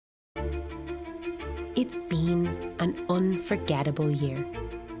It's been an unforgettable year,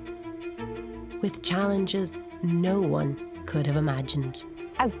 with challenges no one could have imagined.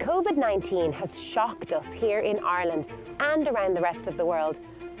 As COVID-19 has shocked us here in Ireland and around the rest of the world,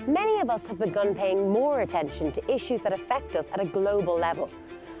 many of us have begun paying more attention to issues that affect us at a global level.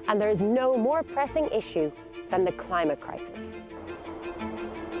 And there is no more pressing issue than the climate crisis.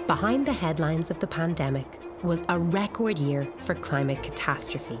 Behind the headlines of the pandemic was a record year for climate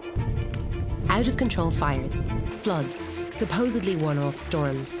catastrophe. Out-of-control fires, floods, supposedly one-off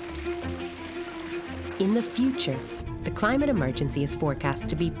storms. In the future, the climate emergency is forecast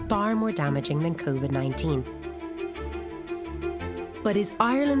to be far more damaging than COVID-19. But is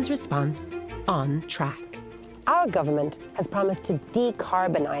Ireland's response on track? Our government has promised to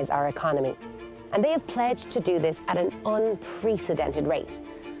decarbonise our economy, and they have pledged to do this at an unprecedented rate.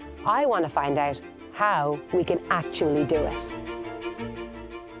 I want to find out how we can actually do it.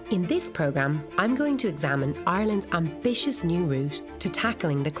 In this programme, I'm going to examine Ireland's ambitious new route to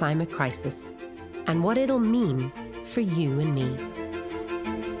tackling the climate crisis and what it'll mean for you and me.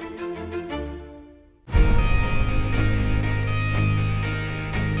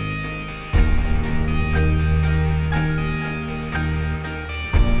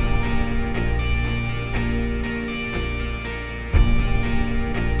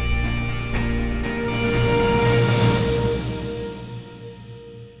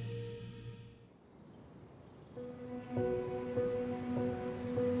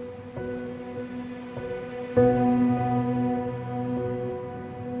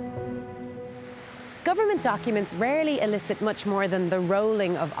 Government documents rarely elicit much more than the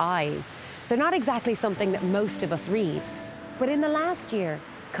rolling of eyes. They're not exactly something that most of us read. But in the last year,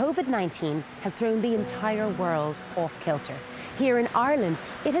 COVID-19 has thrown the entire world off kilter. Here in Ireland,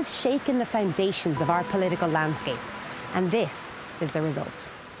 it has shaken the foundations of our political landscape. And this is the result.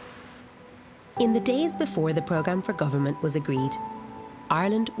 In the days before the programme for government was agreed,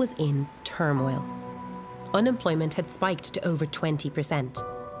 Ireland was in turmoil. Unemployment had spiked to over 20%.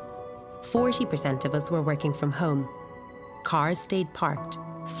 40% of us were working from home. Cars stayed parked,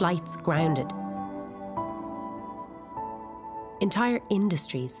 flights grounded. Entire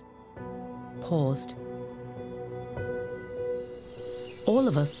industries paused. All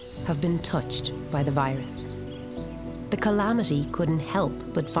of us have been touched by the virus. The calamity couldn't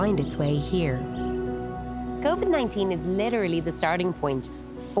help but find its way here. COVID-19 is literally the starting point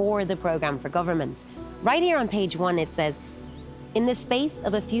for the programme for government. Right here on page 1 it says, "In the space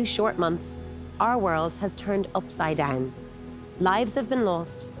of a few short months, our world has turned upside down. Lives have been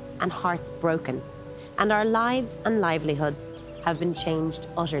lost and hearts broken, and our lives and livelihoods have been changed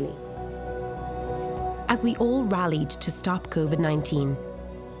utterly." As we all rallied to stop COVID-19,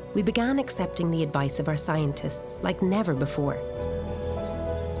 we began accepting the advice of our scientists like never before.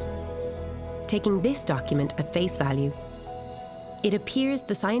 Taking this document at face value, it appears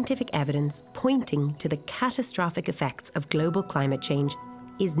the scientific evidence pointing to the catastrophic effects of global climate change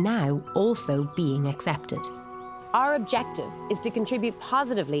is now also being accepted. Our objective is to contribute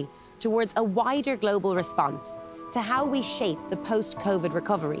positively towards a wider global response to how we shape the post-COVID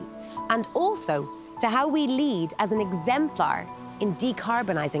recovery, and also to how we lead as an exemplar in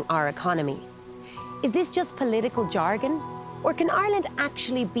decarbonising our economy. Is this just political jargon? Or can Ireland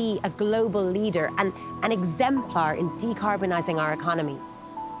actually be a global leader and an exemplar in decarbonising our economy?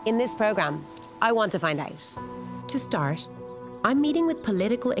 In this programme, I want to find out. To start, I'm meeting with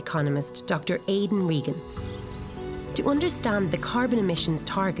political economist Dr. Aidan Regan to understand the carbon emissions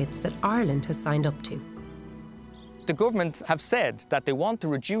targets that Ireland has signed up to. The government have said that they want to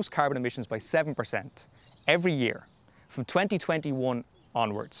reduce carbon emissions by 7% every year from 2021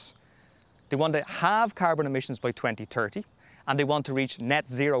 onwards. They want to halve carbon emissions by 2030. And they want to reach net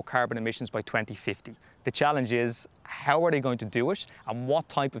zero carbon emissions by 2050. The challenge is, how are they going to do it, and what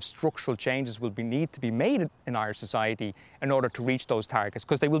type of structural changes will need to be made in Irish society in order to reach those targets,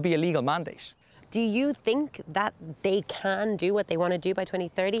 because they will be a legal mandate. Do you think that they can do what they want to do by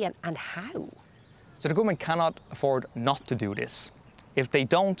 2030, and how? So the government cannot afford not to do this. If they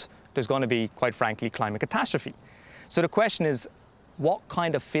don't, there's going to be, quite frankly, climate catastrophe. So the question is, what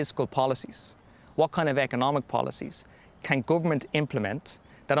kind of fiscal policies, what kind of economic policies can government implement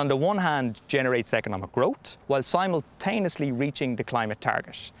that on the one hand generates economic growth while simultaneously reaching the climate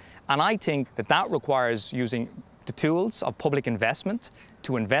target? And I think that that requires using the tools of public investment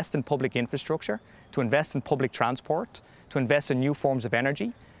to invest in public infrastructure, to invest in public transport, to invest in new forms of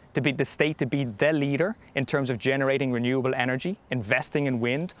energy, to be the state to be the leader in terms of generating renewable energy, investing in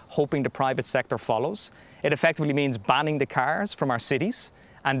wind, hoping the private sector follows. It effectively means banning the cars from our cities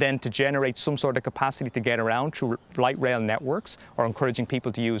and then to generate some sort of capacity to get around through light rail networks or encouraging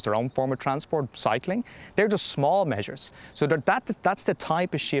people to use their own form of transport, cycling. They're just small measures. So that's the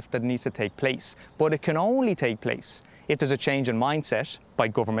type of shift that needs to take place. But it can only take place if there's a change in mindset by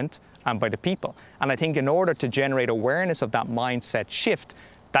government and by the people. And I think in order to generate awareness of that mindset shift,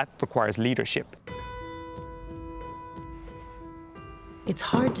 that requires leadership. It's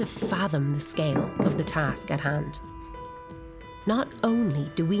hard to fathom the scale of the task at hand. Not only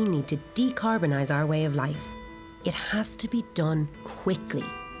do we need to decarbonise our way of life, it has to be done quickly.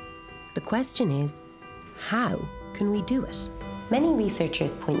 The question is, how can we do it? Many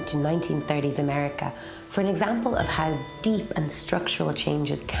researchers point to 1930s America for an example of how deep and structural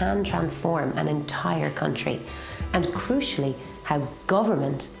changes can transform an entire country, and crucially, how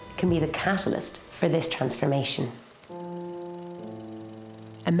government can be the catalyst for this transformation.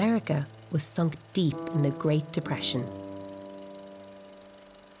 America was sunk deep in the Great Depression.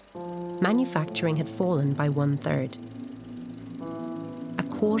 Manufacturing had fallen by 1/3. A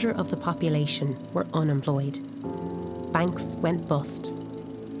quarter of the population were unemployed. Banks went bust.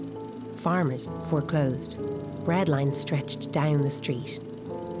 Farmers foreclosed. Breadlines stretched down the street.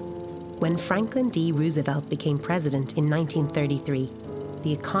 When Franklin D. Roosevelt became president in 1933,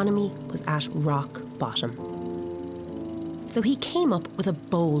 the economy was at rock bottom. So he came up with a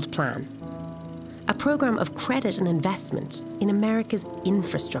bold plan, a program of credit and investment in America's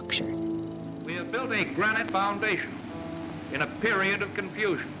infrastructure. We have built a granite foundation in a period of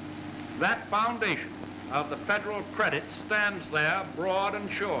confusion. That foundation of the federal credit stands there broad and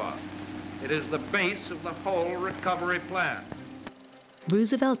sure. It is the base of the whole recovery plan.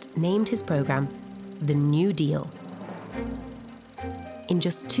 Roosevelt named his program the New Deal. In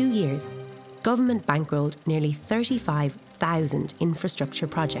just 2 years, government bankrolled nearly 35,000 infrastructure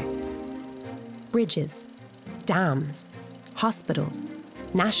projects. Bridges, dams, hospitals,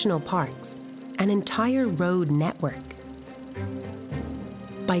 national parks, an entire road network.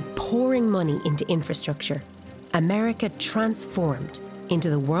 By pouring money into infrastructure, America transformed into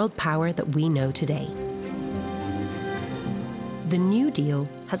the world power that we know today. The New Deal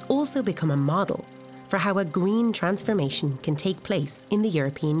has also become a model for how a green transformation can take place in the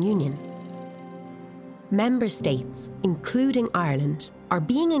European Union. Member states, including Ireland, are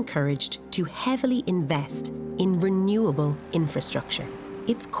being encouraged to heavily invest in renewable infrastructure.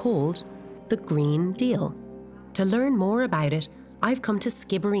 It's called the Green Deal. To learn more about it, I've come to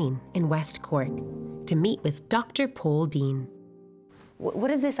Skibbereen in West Cork to meet with Dr. Paul Dean. What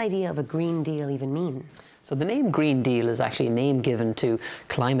does this idea of a Green Deal even mean? So the name Green Deal is actually a name given to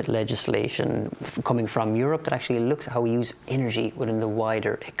climate legislation coming from Europe that actually looks at how we use energy within the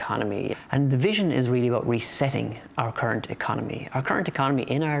wider economy. And the vision is really about resetting our current economy. Our current economy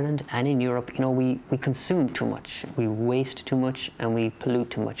in Ireland and in Europe, we consume too much, we waste too much, and we pollute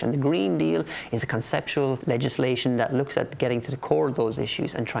too much. And the Green Deal is a conceptual legislation that looks at getting to the core of those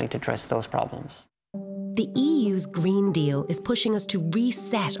issues and trying to address those problems. The EU's Green Deal is pushing us to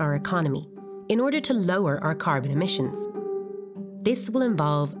reset our economy in order to lower our carbon emissions. This will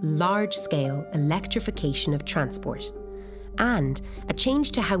involve large-scale electrification of transport and a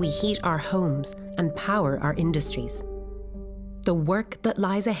change to how we heat our homes and power our industries. The work that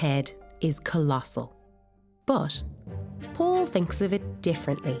lies ahead is colossal. But Paul thinks of it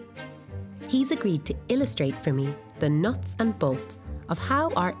differently. He's agreed to illustrate for me the nuts and bolts of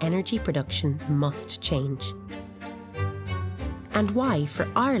how our energy production must change, and why, for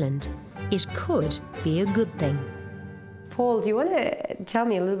Ireland, it could be a good thing. Paul, do you want to tell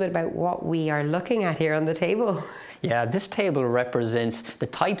me a little bit about what we are looking at here on the table? Yeah, this table represents the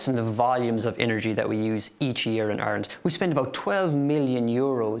types and the volumes of energy that we use each year in Ireland. We spend about 12 million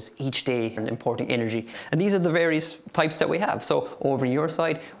euros each day on importing energy, and these are the various types that we have. So over on your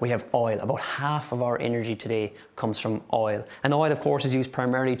side, we have oil. About half of our energy today comes from oil. And oil, of course, is used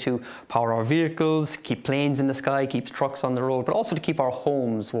primarily to power our vehicles, keep planes in the sky, keep trucks on the road, but also to keep our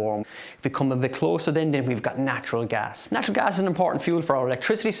homes warm. If we come a bit closer then we've got natural gas. Natural gas is an important fuel for our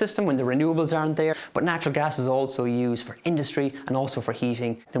electricity system when the renewables aren't there, but natural gas is also used for industry and also for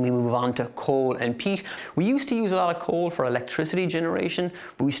heating. Then we move on to coal and peat. We used to use a lot of coal for electricity generation,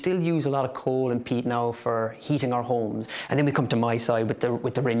 but we still use a lot of coal and peat now for heating our homes. And then we come to my side with the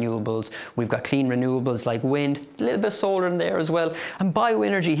renewables. We've got clean renewables like wind, a little bit of solar in there as well. And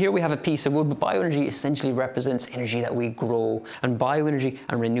bioenergy, here we have a piece of wood, but bioenergy essentially represents energy that we grow. And bioenergy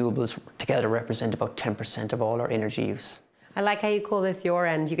and renewables together represent about 10% of all our energy use. I like how you call this your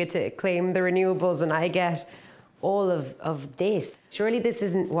end. You get to claim the renewables and I get all of this. Surely this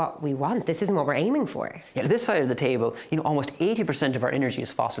isn't what we want. This isn't what we're aiming for. Yeah, this side of the table, almost 80% of our energy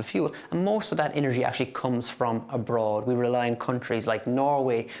is fossil fuel, and most of that energy actually comes from abroad. We rely on countries like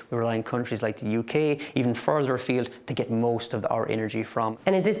Norway, we rely on countries like the UK, even further afield, to get most of our energy from.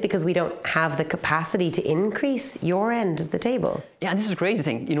 And is this because we don't have the capacity to increase your end of the table? Yeah, and this is a crazy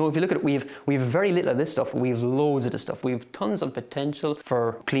thing. If you look at it, we've very little of this stuff. We've loads of this stuff. We've tons of potential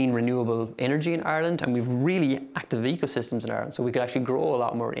for clean, renewable energy in Ireland, and we've really active ecosystems in Ireland, so we could actually grow a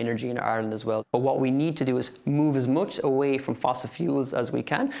lot more energy in Ireland as well. But what we need to do is move as much away from fossil fuels as we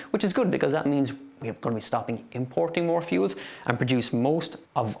can, which is good because that means we're going to be stopping importing more fuels and produce most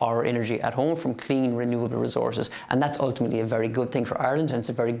of our energy at home from clean, renewable resources. And that's ultimately a very good thing for Ireland, and it's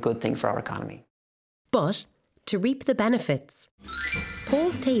a very good thing for our economy. But to reap the benefits,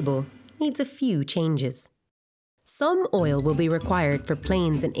 Paul's table needs a few changes. Some oil will be required for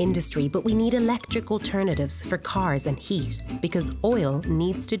planes and industry, but we need electric alternatives for cars and heat because oil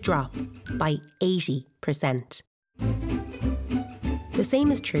needs to drop by 80%. The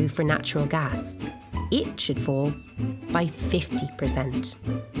same is true for natural gas. It should fall by 50%.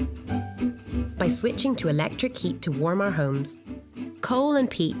 By switching to electric heat to warm our homes, coal and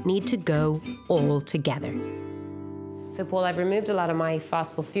peat need to go all together. So Paul, I've removed a lot of my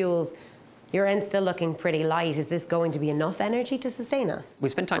fossil fuels. Your end's still looking pretty light. Is this going to be enough energy to sustain us? We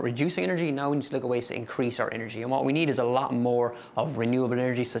spent time reducing energy, now we need to look at ways to increase our energy. And what we need is a lot more of renewable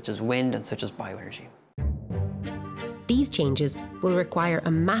energy, such as wind and such as bioenergy. These changes will require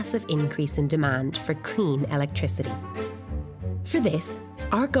a massive increase in demand for clean electricity. For this,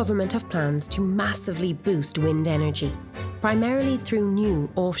 our government have plans to massively boost wind energy, primarily through new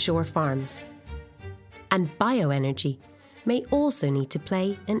offshore farms. And bioenergy may also need to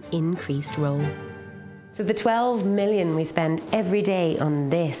play an increased role. So the 12 million we spend every day on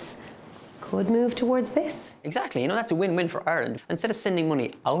this could move towards this? Exactly, that's a win-win for Ireland. Instead of sending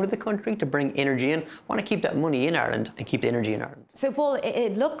money out of the country to bring energy in, I want to keep that money in Ireland and keep the energy in Ireland. So Paul,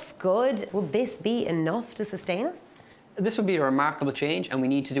 it looks good. Will this be enough to sustain us? This would be a remarkable change, and we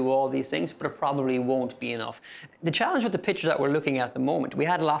need to do all these things, but it probably won't be enough. The challenge with the picture that we're looking at the moment, we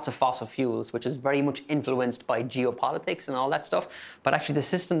had lots of fossil fuels, which is very much influenced by geopolitics and all that stuff, but actually the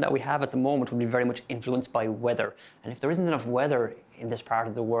system that we have at the moment will be very much influenced by weather. And if there isn't enough weather in this part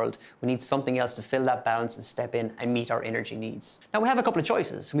of the world, we need something else to fill that balance and step in and meet our energy needs. Now, we have a couple of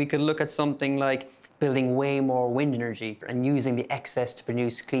choices. We could look at something like building way more wind energy and using the excess to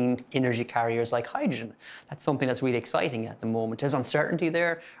produce clean energy carriers like hydrogen. That's something that's really exciting at the moment. There's uncertainty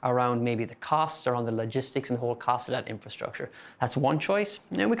there around maybe the costs, around the logistics and the whole cost of that infrastructure. That's one choice.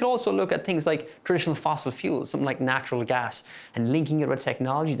 And we could also look at things like traditional fossil fuels, something like natural gas, and linking it with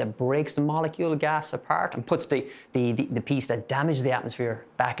technology that breaks the molecule of gas apart and puts the piece that damaged the atmosphere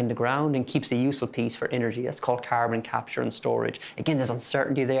back in the ground and keeps the useful piece for energy. That's called carbon capture and storage. Again, there's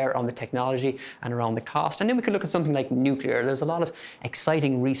uncertainty there on the technology and around the cost. And then we could look at something like nuclear. There's a lot of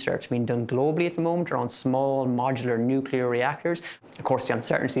exciting research being done globally at the moment around small modular nuclear reactors. Of course, the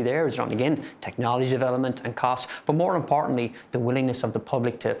uncertainty there is around, again, technology development and cost, but more importantly, the willingness of the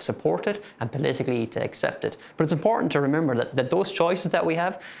public to support it and politically to accept it. But it's important to remember that those choices that we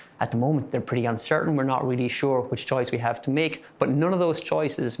have, at the moment, they're pretty uncertain. We're not really sure which choice we have to make, but none of those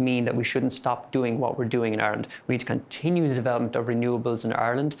choices mean that we shouldn't stop doing what we're doing in Ireland. We need to continue the development of renewables in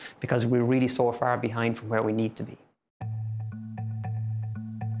Ireland because we're really so far behind from where we need to be.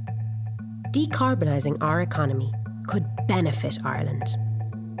 Decarbonising our economy could benefit Ireland,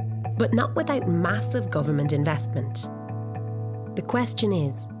 but not without massive government investment. The question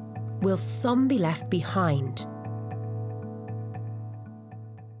is, will some be left behind?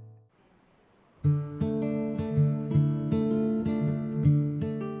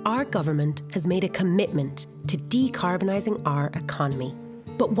 Our government has made a commitment to decarbonising our economy.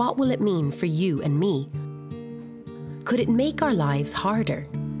 But what will it mean for you and me? Could it make our lives harder?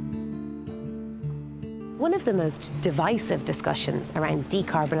 One of the most divisive discussions around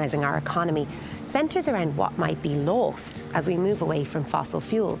decarbonising our economy centres around what might be lost as we move away from fossil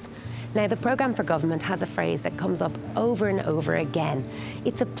fuels. Now, the Programme for Government has a phrase that comes up over and over again.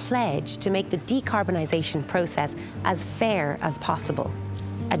 It's a pledge to make the decarbonisation process as fair as possible.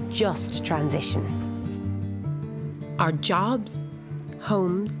 A just transition. Our jobs,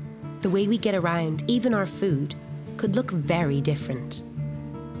 homes, the way we get around, even our food, could look very different.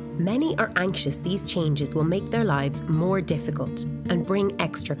 Many are anxious these changes will make their lives more difficult and bring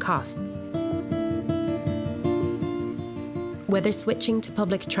extra costs. Whether switching to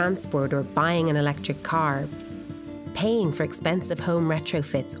public transport or buying an electric car, paying for expensive home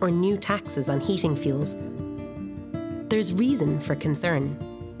retrofits or new taxes on heating fuels, there's reason for concern.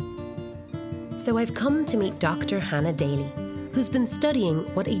 So I've come to meet Dr. Hannah Daly, who's been studying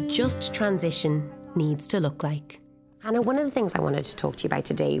what a just transition needs to look like. Hannah, one of the things I wanted to talk to you about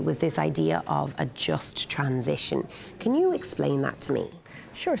today was this idea of a just transition. Can you explain that to me?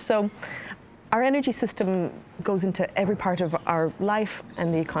 Sure. So our energy system goes into every part of our life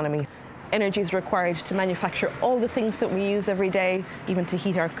and the economy. Energy is required to manufacture all the things that we use every day, even to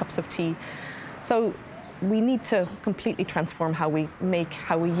heat our cups of tea. So we need to completely transform how we make,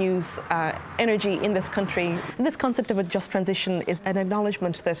 how we use energy in this country. And this concept of a just transition is an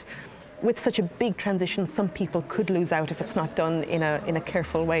acknowledgement that with such a big transition, some people could lose out if it's not done in a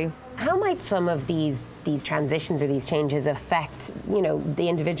careful way. How might some of these transitions or these changes affect, you know, the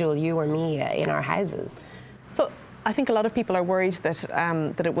individual, you or me, in our houses? So I think a lot of people are worried that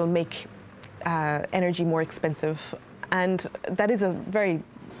that it will make energy more expensive, and that is a very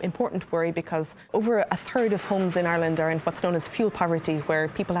important worry because over a third of homes in Ireland are in what's known as fuel poverty, where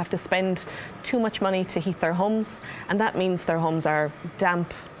people have to spend too much money to heat their homes, and that means their homes are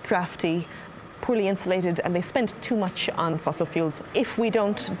damp, drafty, poorly insulated, and they spend too much on fossil fuels. If we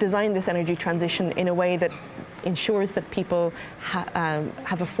don't design this energy transition in a way that ensures that people have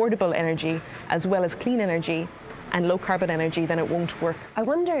affordable energy as well as clean energy and low carbon energy, then it won't work. I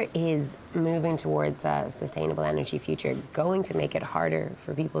wonder, is moving towards a sustainable energy future going to make it harder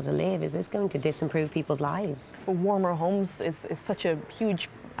for people to live? Is this going to disimprove people's lives? Warmer homes is such a huge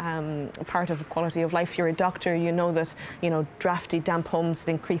part of quality of life. You're a doctor, you know that, you know, drafty, damp homes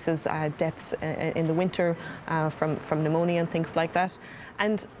increases deaths in the winter from pneumonia and things like that.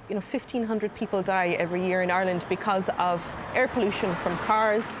 And, you know, 1,500 people die every year in Ireland because of air pollution from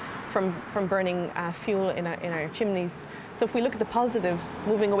cars, from burning fuel in our chimneys. So if we look at the positives,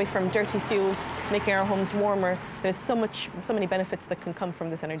 moving away from dirty fuels, making our homes warmer, there's so many benefits that can come from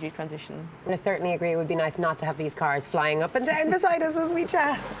this energy transition. And I certainly agree it would be nice not to have these cars flying up and down beside us as we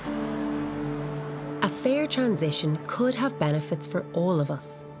chat. A fair transition could have benefits for all of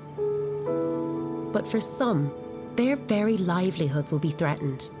us. But for some, their very livelihoods will be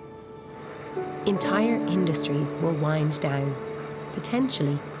threatened. Entire industries will wind down,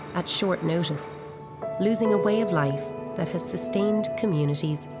 potentially at short notice, losing a way of life that has sustained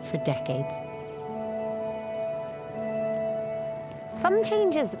communities for decades. Some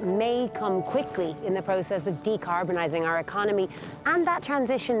changes may come quickly in the process of decarbonising our economy, and that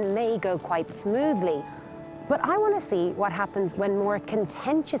transition may go quite smoothly. But I want to see what happens when more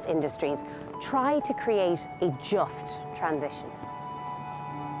contentious industries try to create a just transition.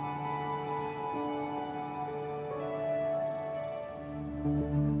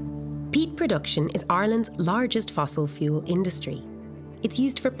 Peat production is Ireland's largest fossil fuel industry. It's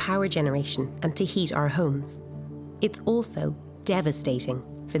used for power generation and to heat our homes. It's also devastating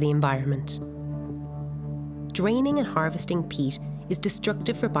for the environment. Draining and harvesting peat is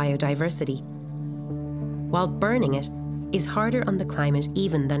destructive for biodiversity, while burning it is harder on the climate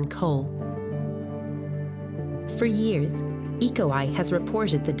even than coal. For years, EcoEye has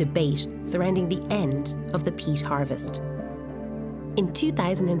reported the debate surrounding the end of the peat harvest. In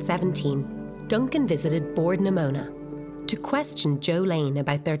 2017, Duncan visited Bord na Móna to question Joe Lane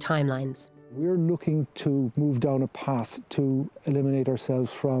about their timelines. We're looking to move down a path to eliminate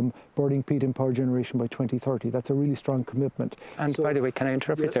ourselves from burning peat in power generation by 2030. That's a really strong commitment. And by the way, can I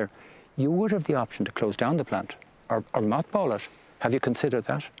interrupt you there? You would have the option to close down the plant or mothball it. Have you considered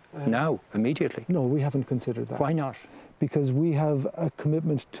that? Now, immediately? No, we haven't considered that. Why not? Because we have a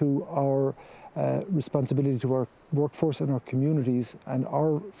commitment to our responsibility to our workforce and our communities, and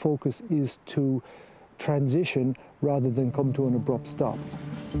our focus is to transition rather than come to an abrupt stop.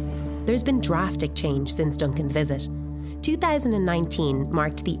 There's been drastic change since Duncan's visit. 2019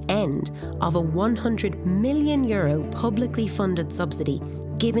 marked the end of a €100 million publicly funded subsidy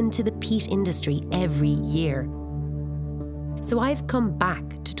given to the peat industry every year. So I've come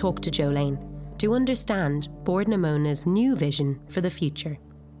back to talk to Joe Lane to understand Bord na Móna's new vision for the future.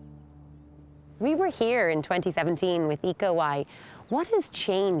 We were here in 2017 with EcoEye. What has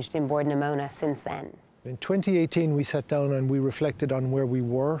changed in Bord na Móna since then? In 2018, we sat down and we reflected on where we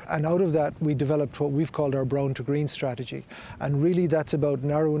were. And out of that, we developed what we've called our brown to green strategy. And really, that's about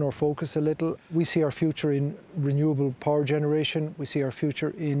narrowing our focus a little. We see our future in renewable power generation. We see our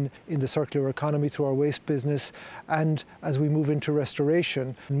future in the circular economy through our waste business. And as we move into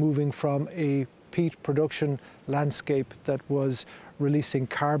restoration, moving from a peat production landscape that was releasing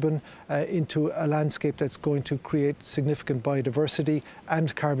carbon into a landscape that's going to create significant biodiversity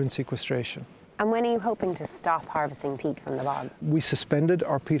and carbon sequestration. And when are you hoping to stop harvesting peat from the bogs? We suspended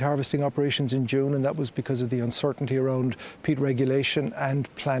our peat harvesting operations in June, and that was because of the uncertainty around peat regulation and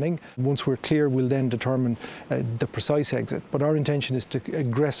planning. Once we're clear, we'll then determine the precise exit. But our intention is to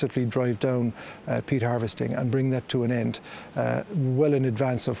aggressively drive down peat harvesting and bring that to an end well in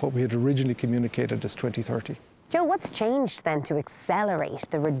advance of what we had originally communicated as 2030. Joe, what's changed then to accelerate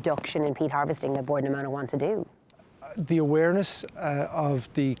the reduction in peat harvesting that Bord na Móna want to do? The awareness of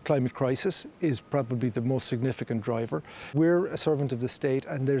the climate crisis is probably the most significant driver. We're a servant of the state,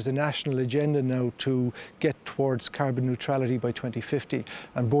 and there's a national agenda now to get towards carbon neutrality by 2050,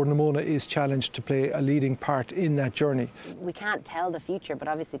 and Bord na Móna is challenged to play a leading part in that journey. We can't tell the future, but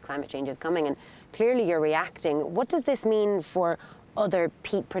obviously climate change is coming, and clearly you're reacting. What does this mean for other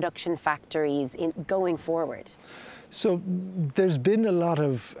peat production factories going forward? So there's been a lot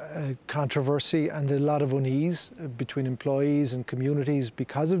of controversy and a lot of unease between employees and communities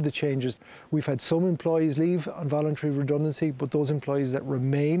because of the changes. We've had some employees leave on voluntary redundancy, but those employees that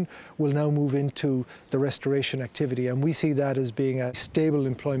remain will now move into the restoration activity, and we see that as being a stable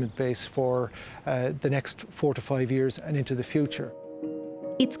employment base for the next 4 to 5 years and into the future.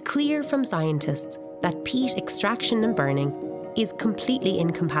 It's clear from scientists that peat extraction and burning is completely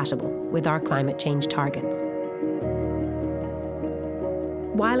incompatible with our climate change targets.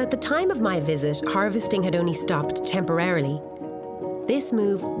 While at the time of my visit, harvesting had only stopped temporarily, this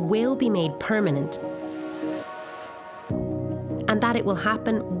move will be made permanent, and that it will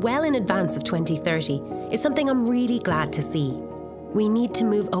happen well in advance of 2030 is something I'm really glad to see. We need to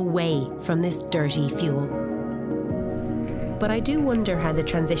move away from this dirty fuel. But I do wonder how the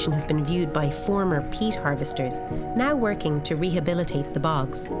transition has been viewed by former peat harvesters now working to rehabilitate the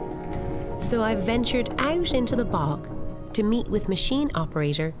bogs. So I've ventured out into the bog to meet with machine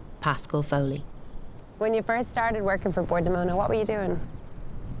operator Pascal Foley. When you first started working for Bord na Móna, what were you doing?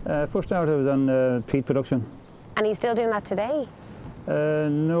 First out I was on peat production. And are you still doing that today?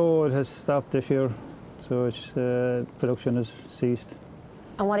 No, it has stopped this year, so it's, production has ceased.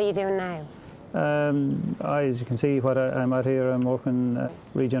 And what are you doing now? As you can see what I'm at here, I'm working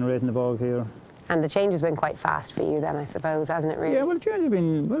regenerating the bog here. And the change has been quite fast for you then, I suppose, hasn't it really? Yeah, well, the change has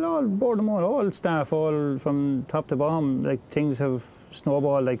been, well, all Bord na Móna, all staff, all from top to bottom, like things have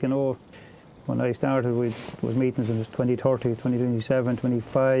snowballed, like, you know, when I started with meetings, it was 2030, 2027,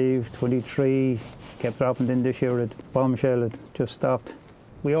 25, 23, kept dropping. Then this year it bombshell, it just stopped.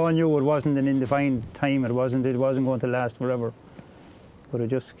 We all knew it wasn't an indefined time, it wasn't going to last forever, but it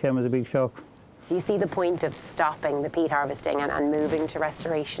just came as a big shock. Do you see the point of stopping the peat harvesting and moving to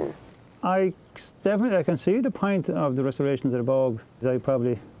restoration? I can see the point of the restoration of the bog. I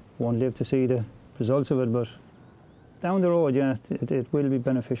probably won't live to see the results of it, but down the road, yeah, it will be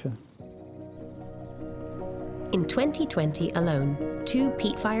beneficial. In 2020 alone, 2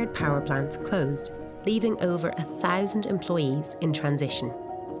 peat-fired power plants closed, leaving over 1,000 employees in transition.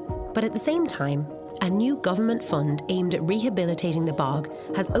 But at the same time, a new government fund aimed at rehabilitating the bog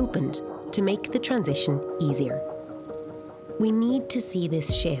has opened to make the transition easier. We need to see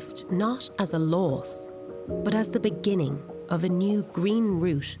this shift not as a loss, but as the beginning of a new green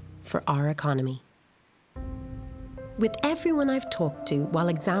route for our economy. With everyone I've talked to while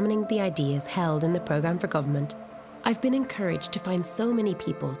examining the ideas held in the programme for government, I've been encouraged to find so many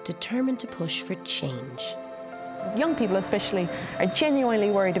people determined to push for change. Young people especially are genuinely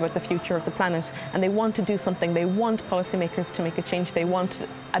worried about the future of the planet, and they want to do something. They want policymakers to make a change. They want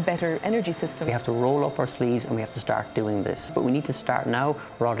a better energy system. We have to roll up our sleeves and we have to start doing this. But we need to start now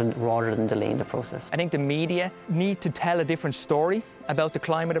rather than delaying the process. I think the media need to tell a different story about the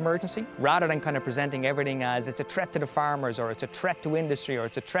climate emergency, rather than kind of presenting everything as it's a threat to the farmers, or it's a threat to industry, or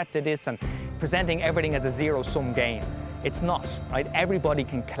it's a threat to this, and presenting everything as a zero-sum game. It's not, right? Everybody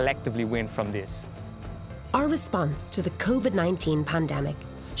can collectively win from this. Our response to the COVID-19 pandemic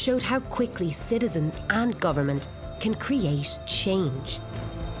showed how quickly citizens and government can create change.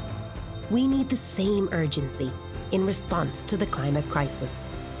 We need the same urgency in response to the climate crisis.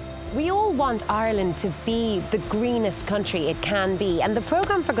 We all want Ireland to be the greenest country it can be, and the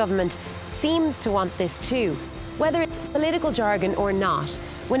programme for government seems to want this too. Whether it's political jargon or not,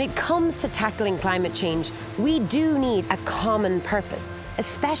 when it comes to tackling climate change, we do need a common purpose,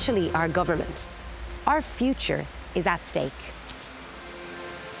 especially our government. Our future is at stake.